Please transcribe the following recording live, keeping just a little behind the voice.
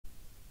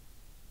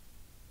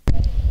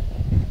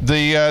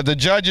The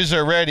judges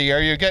are ready.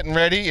 Are you getting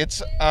ready?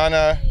 It's on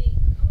a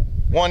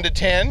 1 to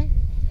 10.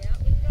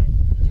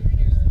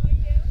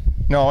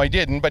 No, I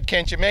didn't. But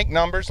can't you make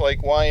numbers like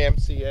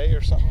YMCA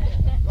or something?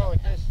 Oh,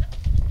 just.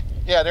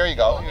 Yeah, there you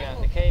go. Yeah,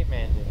 the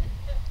caveman did.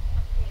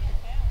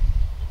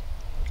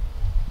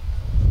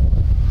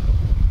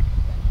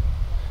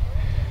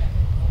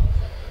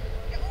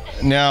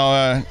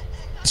 Now,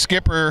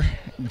 Skipper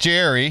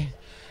Jerry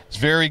is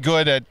very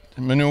good at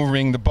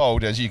maneuvering the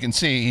boat. As you can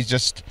see, he's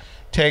just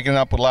taking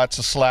up with lots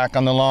of slack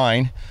on the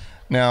line.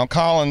 Now,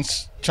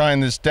 Colin's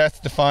trying this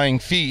death-defying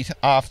feat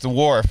off the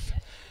wharf.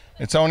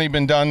 It's only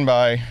been done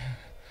by,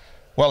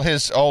 well,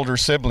 his older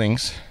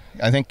siblings.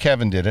 I think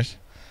Kevin did it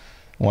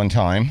one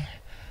time.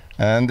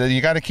 And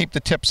you got to keep the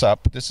tips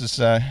up. This is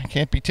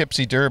can't be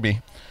tipsy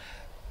derby.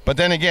 But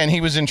then again, he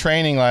was in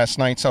training last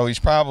night, so he's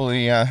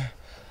probably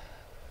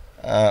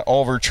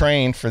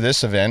overtrained for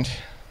this event.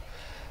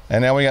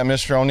 And now we got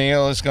Mr.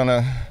 O'Neill is going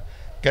to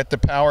get the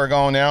power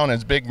going down.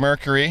 It's Big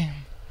Mercury.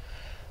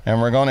 And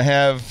we're going to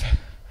have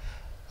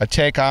a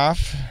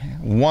takeoff.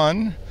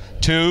 1,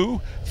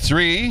 2,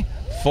 3,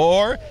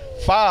 4,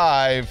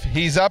 5.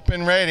 He's up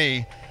and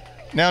ready.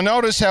 Now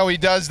notice how he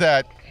does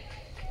that.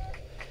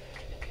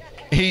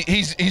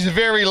 He's a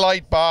very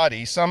light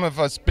body. Some of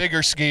us bigger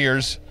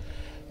skiers,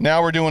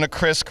 now we're doing a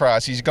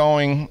crisscross. He's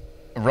going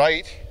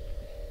right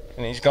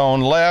and he's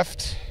going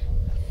left.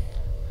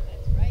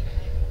 That's right.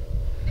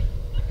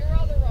 You're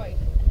on the right.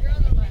 You're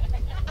on the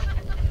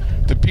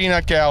left. The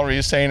Peanut Gallery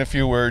is saying a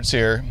few words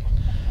here.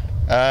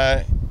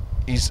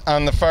 He's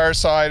on the far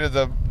side of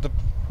the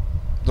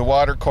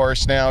water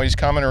course now. He's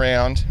coming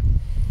around.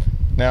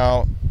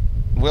 Now,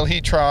 will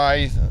he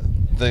try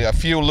a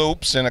few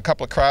loops and a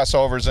couple of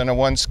crossovers and a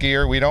one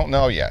skier? We don't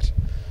know yet.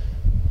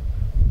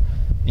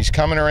 He's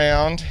coming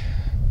around.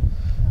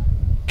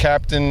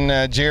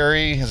 Captain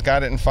Jerry has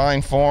got it in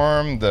fine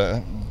form.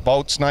 The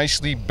boat's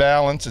nicely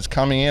balanced. It's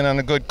coming in on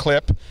a good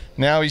clip.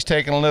 Now he's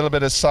taking a little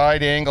bit of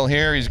side angle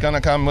here. He's going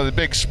to come with a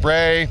big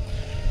spray.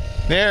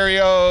 There he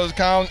goes.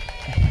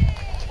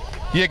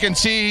 You can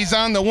see he's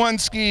on the one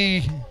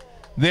ski.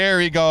 There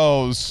he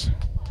goes.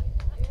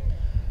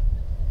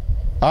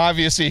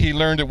 Obviously, he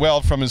learned it well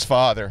from his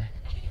father.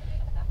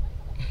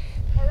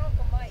 Or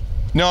Uncle Mike.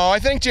 No, I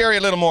think Jerry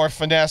a little more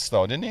finesse,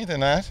 though, didn't he, than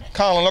that?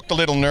 Colin looked a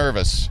little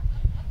nervous.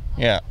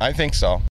 Yeah, I think so.